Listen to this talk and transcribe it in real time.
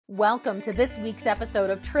Welcome to this week's episode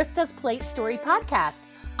of Trista's Plate Story Podcast.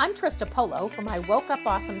 I'm Trista Polo from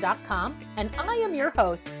iwokeupawesome.com, and I am your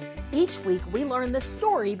host. Each week, we learn the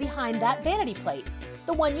story behind that vanity plate.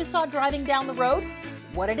 The one you saw driving down the road?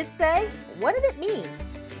 What did it say? What did it mean?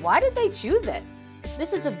 Why did they choose it?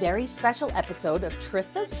 This is a very special episode of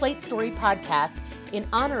Trista's Plate Story Podcast in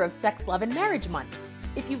honor of Sex, Love, and Marriage Month.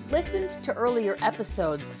 If you've listened to earlier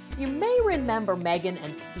episodes, you may remember Megan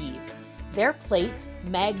and Steve. Their plates,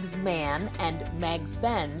 Meg's Man and Meg's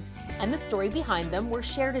Benz, and the story behind them were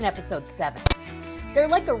shared in episode 7. They're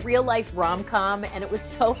like a real-life rom-com, and it was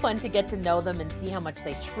so fun to get to know them and see how much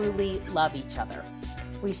they truly love each other.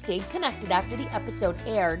 We stayed connected after the episode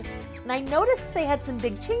aired, and I noticed they had some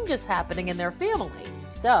big changes happening in their family.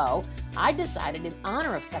 So I decided, in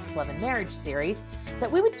honor of Sex, Love, and Marriage series, that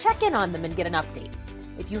we would check in on them and get an update.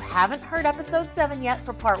 If you haven't heard episode 7 yet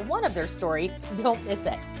for part 1 of their story, don't miss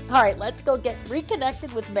it. All right, let's go get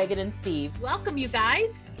reconnected with Megan and Steve. Welcome, you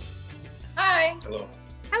guys. Hi. Hello.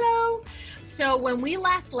 Hello. So when we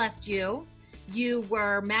last left you, you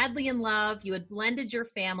were madly in love, you had blended your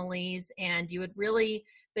families, and you had really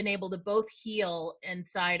been able to both heal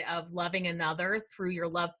inside of loving another through your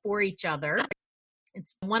love for each other.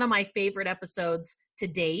 It's one of my favorite episodes to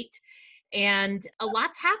date. And a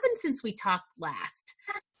lot's happened since we talked last.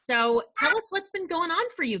 So tell us what's been going on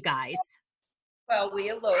for you guys. Well, we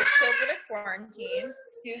eloped over the quarantine.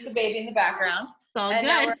 Excuse the baby in the background. It's all and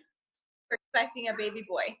now good. we're expecting a baby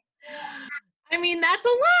boy. I mean, that's a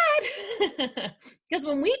lot. Because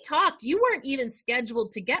when we talked, you weren't even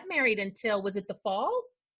scheduled to get married until, was it the fall?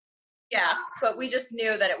 Yeah, but we just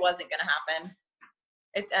knew that it wasn't going to happen.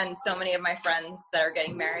 And so many of my friends that are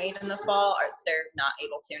getting married in the fall, they're not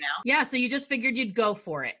able to now. Yeah, so you just figured you'd go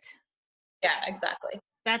for it. Yeah, exactly.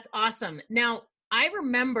 That's awesome. Now, I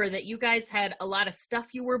remember that you guys had a lot of stuff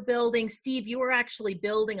you were building. Steve, you were actually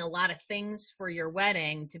building a lot of things for your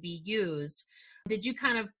wedding to be used. Did you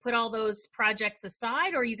kind of put all those projects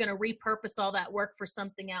aside, or are you going to repurpose all that work for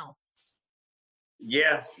something else?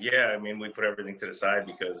 Yeah. I mean, we put everything to the side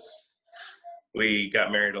because we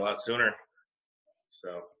got married a lot sooner.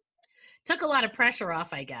 So took a lot of pressure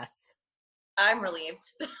off, I guess. I'm relieved.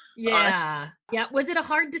 Yeah. Was it a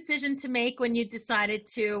hard decision to make when you decided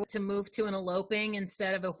to move to an eloping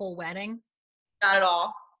instead of a whole wedding? Not at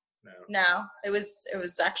all. No. It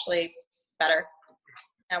was actually better.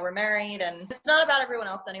 Now we're married, and it's not about everyone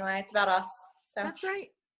else anyway. It's about us. So That's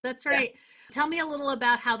right. Yeah. Tell me a little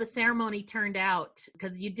about how the ceremony turned out,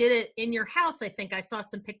 because you did it in your house. I think I saw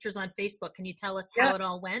some pictures on Facebook. Can you tell us how it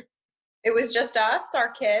all went? It was just us,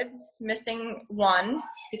 our kids, missing one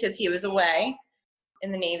because he was away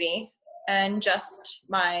in the Navy, and just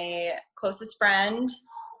my closest friend.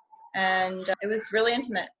 And it was really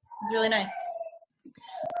intimate. It was really nice.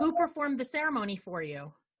 Who performed the ceremony for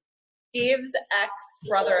you? Steve's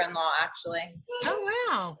ex-brother-in-law, actually. Oh,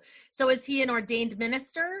 wow. So is he an ordained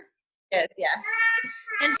minister? Yes, yeah.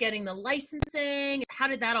 And getting the licensing, how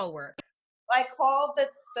did that all work? I called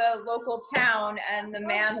the local town, and the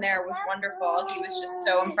man there was wonderful. He was just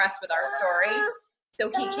so impressed with our story.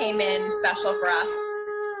 So he came in special for us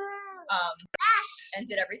and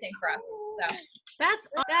did everything for us. So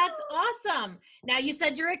that's awesome. Now, you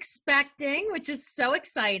said you're expecting, which is so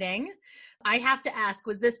exciting. I have to ask,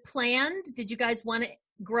 was this planned? Did you guys want to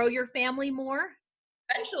grow your family more?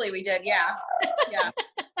 Eventually we did, yeah. Yeah.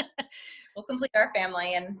 We'll complete our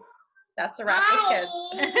family, and that's a wrap with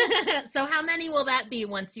kids. So how many will that be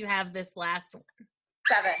once you have this last one?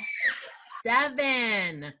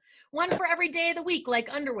 7. One for every day of the week,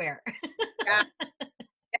 like underwear. Yeah.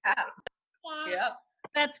 Yep.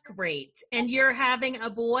 That's great. And you're having a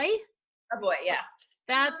boy? A boy, yeah.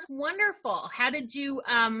 That's wonderful. How did you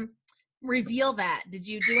reveal that? Did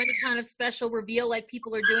you do any kind of special reveal like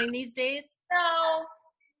people are doing these days? No,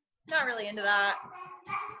 not really into that.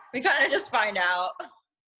 We kind of just find out.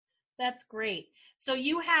 That's great. So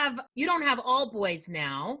you don't have all boys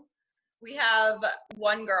now. We have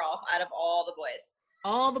one girl out of all the boys.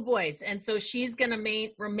 All the boys. And so she's going to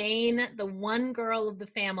remain the one girl of the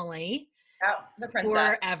family. Yep, the princess.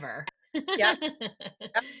 Forever. Yep.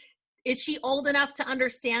 Is she old enough to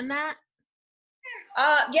understand that?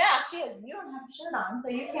 Yeah, she is. You don't have a shirt on, so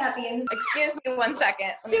you can't be in. Excuse me 1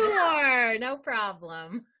 second. Sure, no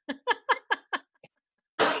problem.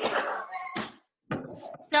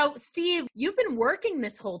 So, Steve, you've been working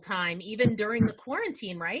this whole time, even during the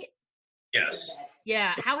quarantine, right? Yes.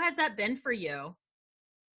 Yeah. How has that been for you?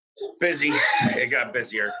 Busy. It got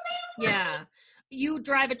busier. Yeah. You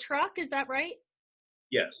drive a truck, is that right?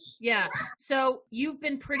 Yes. Yeah. So you've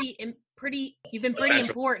been pretty Essential.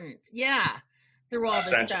 important. Yeah. through all this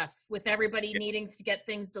Essential. stuff with everybody needing to get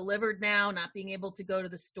things delivered now, not being able to go to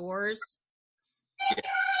the stores.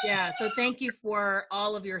 Yeah. So thank you for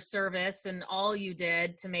all of your service and all you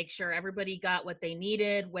did to make sure everybody got what they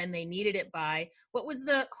needed when they needed it by. What was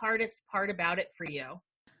the hardest part about it for you?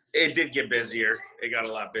 It did get busier. It got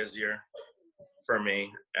a lot busier for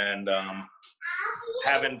me. And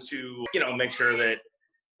having to, make sure that,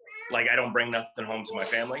 like, I don't bring nothing home to my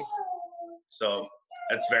family. So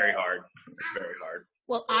that's very hard. It's very hard.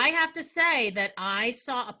 Well, I have to say that I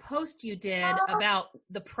saw a post you did about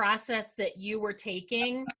the process that you were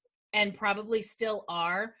taking and probably still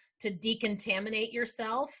are to decontaminate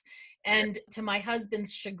yourself. And to my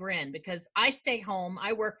husband's chagrin, because I stay home,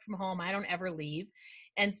 I work from home, I don't ever leave.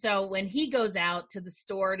 And so when he goes out to the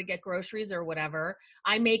store to get groceries or whatever,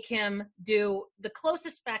 I make him do the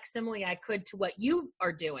closest facsimile I could to what you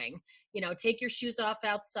are doing. Take your shoes off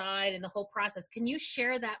outside and the whole process. Can you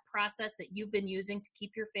share that process that you've been using to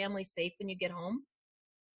keep your family safe when you get home?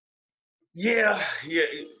 Yeah.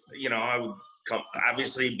 I would come,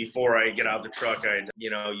 obviously, before I get out the truck, I'd,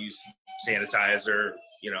 use sanitizer,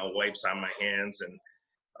 wipes on my hands and,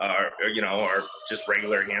 or just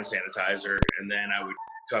regular hand sanitizer. And then I would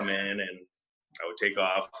come in and I would take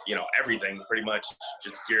off, everything pretty much,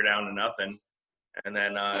 just gear down to nothing. And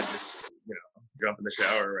then just, jump in the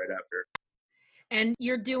shower right after. And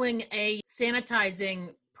you're doing a sanitizing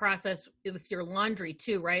process with your laundry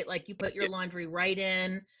too, right? Like you put your laundry right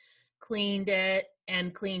in, cleaned it,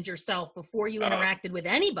 and cleaned yourself before you interacted with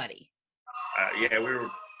anybody. Yeah, we were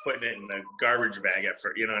putting it in a garbage bag at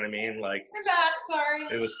first, you know what I mean? Like, I'm back, sorry.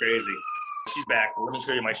 It was crazy. She's back. Let me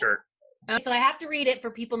show you my shirt. So I have to read it for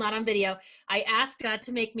people not on video. I asked God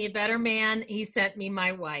to make me a better man. He sent me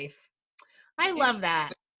my wife. I love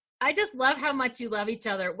that. I just love how much you love each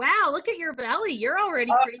other. Wow, look at your belly. You're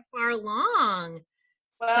already pretty far along.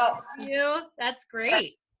 Well, that's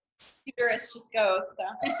great. Uterus just goes.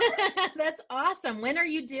 So. That's awesome. When are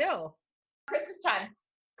you due? Christmas time.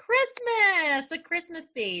 Christmas, a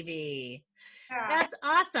Christmas baby. Yeah. That's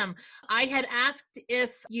awesome. I had asked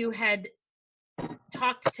if you had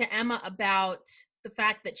talked to Emma about the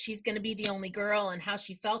fact that she's going to be the only girl and how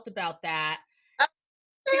she felt about that.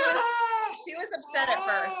 She was upset at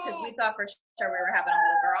first because we thought for sure we were having a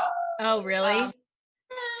little girl. Oh, really?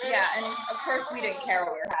 Yeah, and of course we didn't care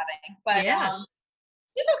what we were having. But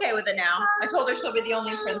she's okay with it now. I told her she'll be the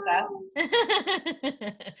only princess.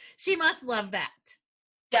 She must love that.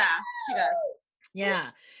 Yeah, she does.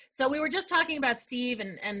 Yeah. So we were just talking about Steve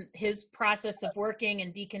and his process of working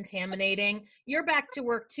and decontaminating. You're back to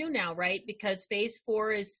work too now, right? Because phase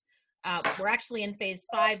 4 is, we're actually in phase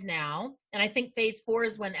 5 now. And I think phase 4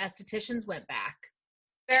 is when estheticians went back.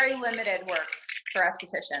 Very limited work for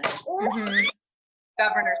estheticians. Mm-hmm.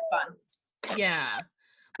 Governor's fun. Yeah.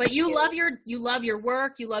 But you love your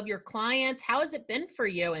work, you love your clients. How has it been for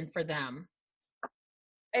you and for them?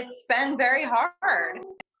 It's been very hard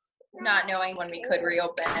not knowing when we could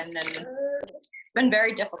reopen, and it's been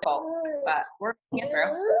very difficult, but we're getting it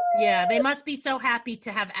through. Yeah, they must be so happy to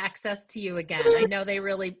have access to you again. I know they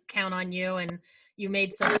really count on you, and you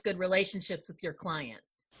made such good relationships with your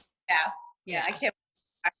clients. Yeah, I can't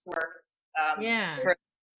back to work.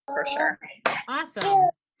 For sure. Awesome.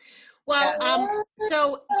 Well,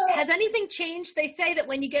 so has anything changed? They say that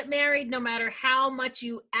when you get married, no matter how much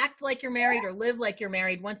you act like you're married or live like you're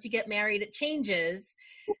married, once you get married, it changes.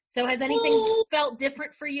 So has anything felt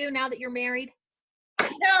different for you now that you're married?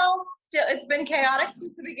 No, still, it's been chaotic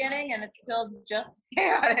since the beginning, and it's still just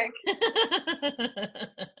chaotic. Everything's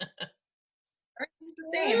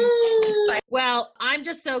the same. Well, I'm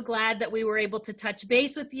just so glad that we were able to touch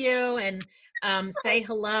base with you and say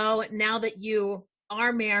hello now that you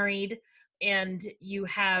are married and you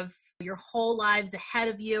have your whole lives ahead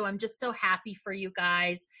of you. I'm just so happy for you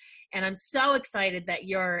guys. And I'm so excited that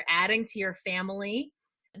you're adding to your family.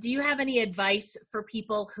 Do you have any advice for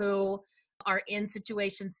people who are in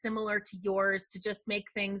situations similar to yours to just make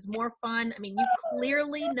things more fun? I mean, you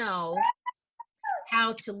clearly know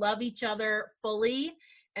how to love each other fully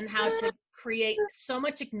and how to create so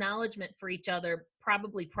much acknowledgement for each other,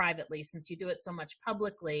 probably privately, since you do it so much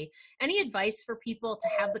publicly. Any advice for people to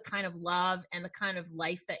have the kind of love and the kind of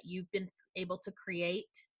life that you've been able to create?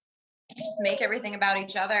 Just make everything about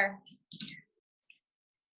each other.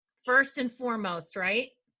 First and foremost, right?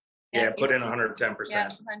 Yeah, put in 110%. Yeah,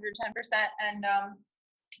 110%. And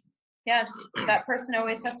just, that person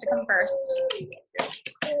always has to come first.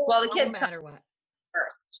 Well, the kids no matter what.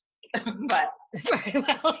 First. But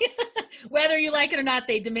right, well, whether you like it or not,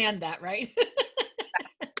 they demand that, right?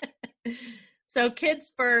 So kids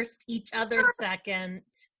first, each other second,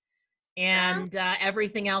 and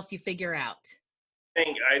everything else you figure out.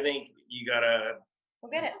 I think you gotta Go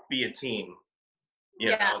get it. be a team.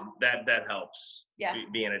 You know, that helps. Yeah.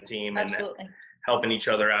 Being a team Absolutely. and helping each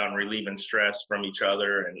other out and relieving stress from each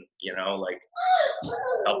other, and like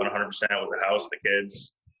helping 100% with the house, the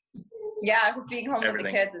kids. Yeah, being home Everything.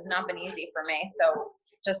 with the kids has not been easy for me. So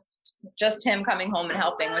just him coming home and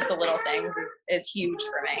helping with the little things is huge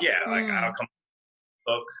for me. Yeah, like I'll come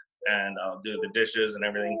cook and I'll do the dishes and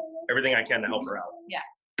everything I can to help her out. Yeah.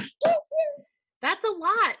 That's a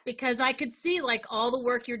lot, because I could see like all the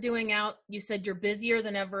work you're doing out. You said you're busier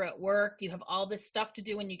than ever at work. You have all this stuff to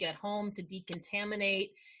do when you get home to decontaminate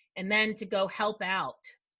and then to go help out.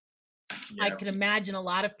 Yeah. I could imagine a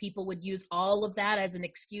lot of people would use all of that as an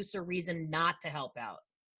excuse or reason not to help out.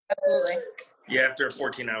 Absolutely. Yeah, after a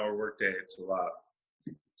 14-hour workday, it's a lot.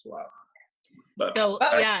 It's a lot. But So,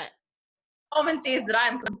 yeah. Coleman sees that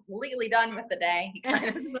I'm completely done with the day. He kind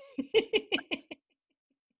of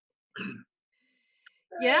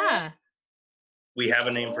Yeah. we have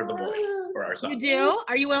a name for the boy, for our son. You do?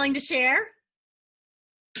 Are you willing to share?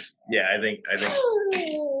 Yeah, I think.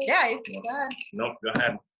 Yeah, you can go ahead. Nope, go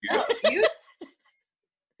ahead. No, you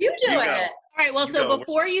do You go. it. All right. Well, You so go.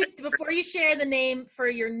 before you share the name for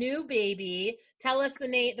your new baby, tell us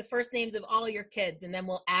the first names of all your kids, and then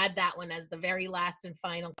we'll add that one as the very last and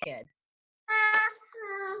final kid.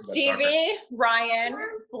 Stevie, Ryan,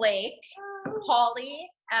 Blake, Holly,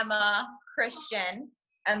 Emma, Christian,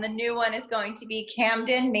 and the new one is going to be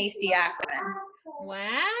Camden Macy Ackerman.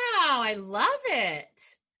 Wow, I love it.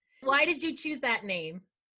 Why did you choose that name?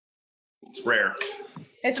 It's rare,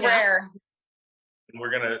 It's Yeah. rare, and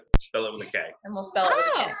we're gonna spell it with a K. and we'll spell it with a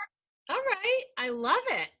Oh, K. all right. I love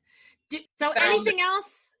it. So Found anything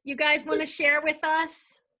else you guys want to share with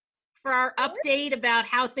us for our update about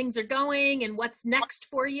how things are going and what's next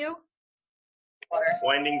for you?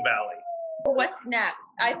 Winding Valley. What's next?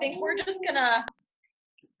 I think we're just gonna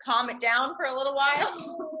calm it down for a little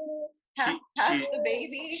while. Have the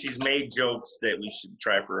baby. She's made jokes that we should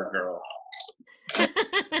try for a girl.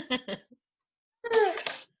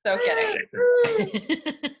 So kidding.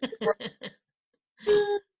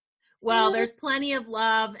 Well, there's plenty of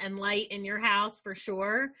love and light in your house for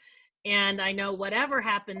sure. And I know whatever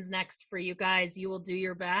happens next for you guys, you will do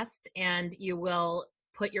your best and you will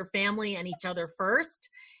put your family and each other first.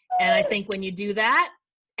 And I think when you do that,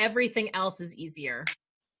 everything else is easier.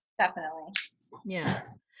 Definitely. Yeah.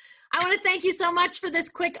 I want to thank you so much for this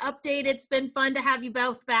quick update. It's been fun to have you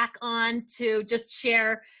both back on to just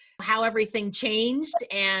share how everything changed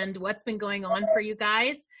and what's been going on for you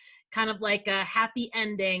guys. Kind of like a happy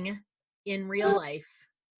ending in real life.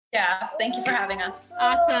 Yes, thank you for having us.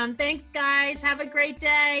 Awesome. Thanks, guys. Have a great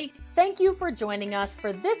day. Thank you for joining us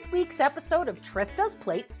for this week's episode of Trista's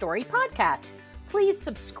Plate Story Podcast. Please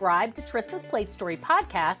subscribe to Trista's Plate Story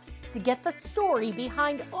Podcast to get the story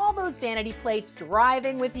behind all those vanity plates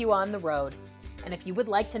driving with you on the road. And if you would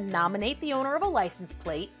like to nominate the owner of a license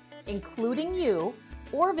plate, including you,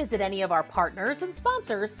 or visit any of our partners and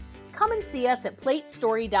sponsors, come and see us at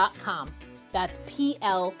platestory.com. That's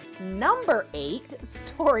PL8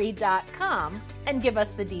 story.com and give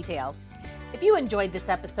us the details. If you enjoyed this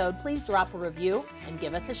episode, please drop a review and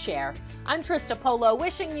give us a share. I'm Trista Polo,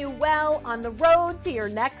 wishing you well on the road to your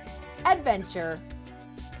next adventure.